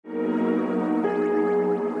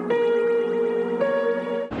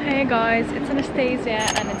Hey guys, it's Anastasia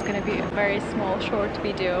and it's gonna be a very small short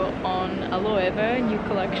video on Loewe new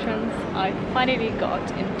collections. I finally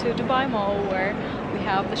got into Dubai Mall where we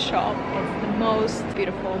have the shop. It's the most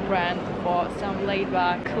beautiful brand for some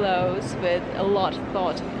laid-back clothes with a lot of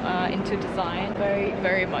thought into design.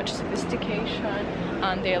 Very much sophistication,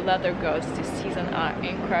 and their leather goods this season are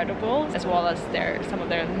incredible, as well as some of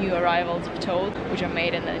their new arrivals of tote, which are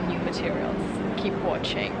made in the new materials. Keep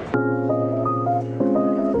watching.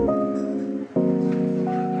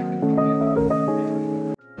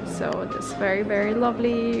 So this very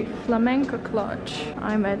lovely flamenco clutch.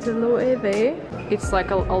 I'm at the Loewe. It's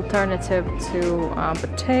like an alternative to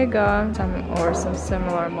Bottega or some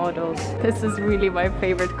similar models. This is really my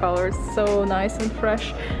favorite color. So nice and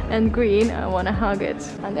fresh and green. I want to hug it.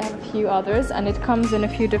 And they have a few others, and it comes in a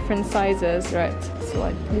few different sizes, right?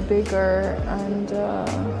 Slightly bigger and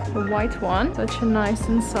the white one. Such a nice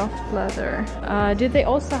and soft leather. Did they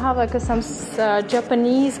also have like some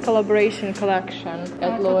Japanese collaboration collection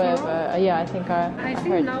at Loewe? Yeah, I think I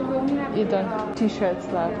heard. Now we only have you don't t-shirts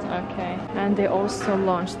left. Okay. And they also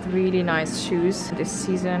launched really nice shoes this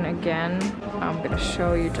season again. I'm gonna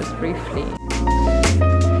show you just briefly.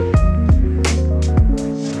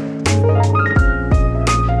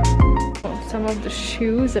 Some of the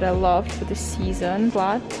shoes that I loved for this season.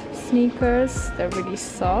 Flat sneakers. They're really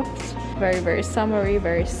soft. Very summery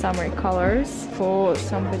colors for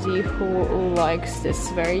somebody who likes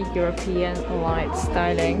this very European light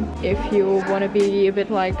styling. If you want to be a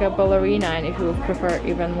bit like a ballerina, and if you prefer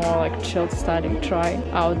even more like chilled styling, try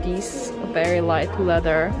out these very light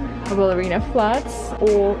leather ballerina flats.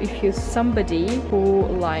 Or if you're somebody who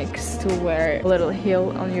likes to wear a little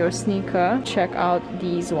heel on your sneaker, check out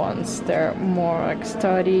these ones. They're more like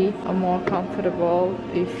sturdy and more comfortable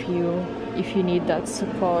if you need that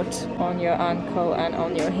support on your ankle and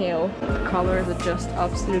on your heel. The colors are just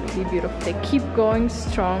absolutely beautiful. They keep going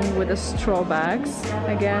strong with the straw bags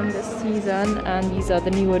again this season, and these are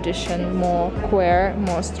the new edition, more square,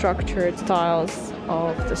 more structured styles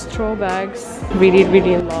of the straw bags. Really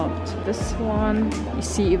loved this one. You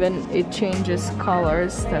see even it changes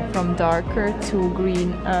colors. They're from darker to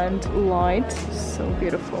green and light. So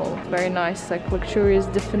beautiful. Very nice, like luxurious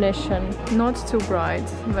definition. Not too bright.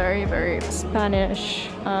 Very Spanish.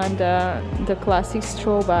 And the classic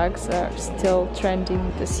straw bags are still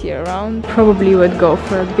trending this year around. Probably would go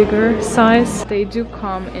for a bigger size. They do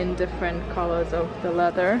come in different colors of the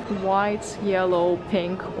leather. White, yellow,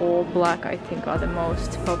 pink or black I think are the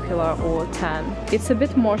most popular, or tan. It's a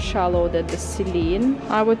bit more shallow than the Celine.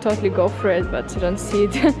 I would totally go for it, but I don't see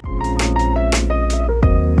it.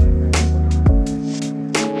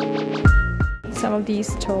 Some of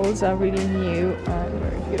these toes are really new and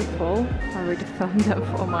very beautiful. I already filmed them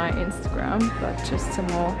for my Instagram, but just some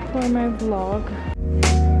more for my vlog.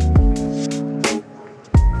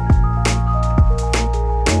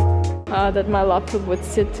 That my laptop would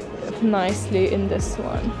sit nicely in this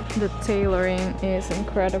one. The tailoring is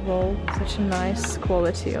incredible. Such a nice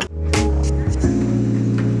quality of.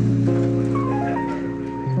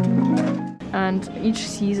 And each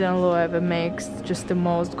season Loewe makes just the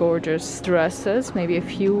most gorgeous dresses, maybe a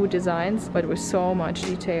few designs, but with so much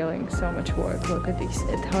detailing, so much work. Look at this.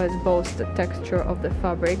 It has both the texture of the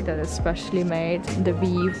fabric that is specially made, the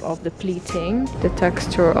weave of the pleating, the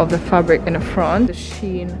texture of the fabric in the front, the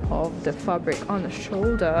sheen of the fabric on the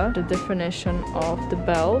shoulder, the definition of the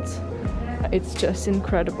belt. It's just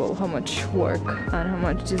incredible how much work and how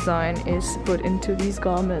much design is put into these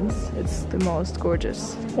garments. It's the most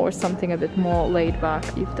gorgeous. Or something a bit more laid back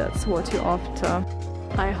if that's what you're after.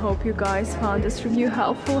 I hope you guys found this review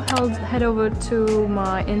helpful. Head over to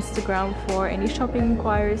my Instagram for any shopping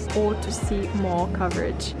inquiries or to see more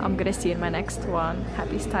coverage. I'm gonna see you in my next one.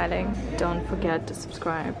 Happy styling. Don't forget to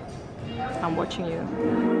subscribe. I'm watching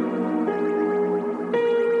you.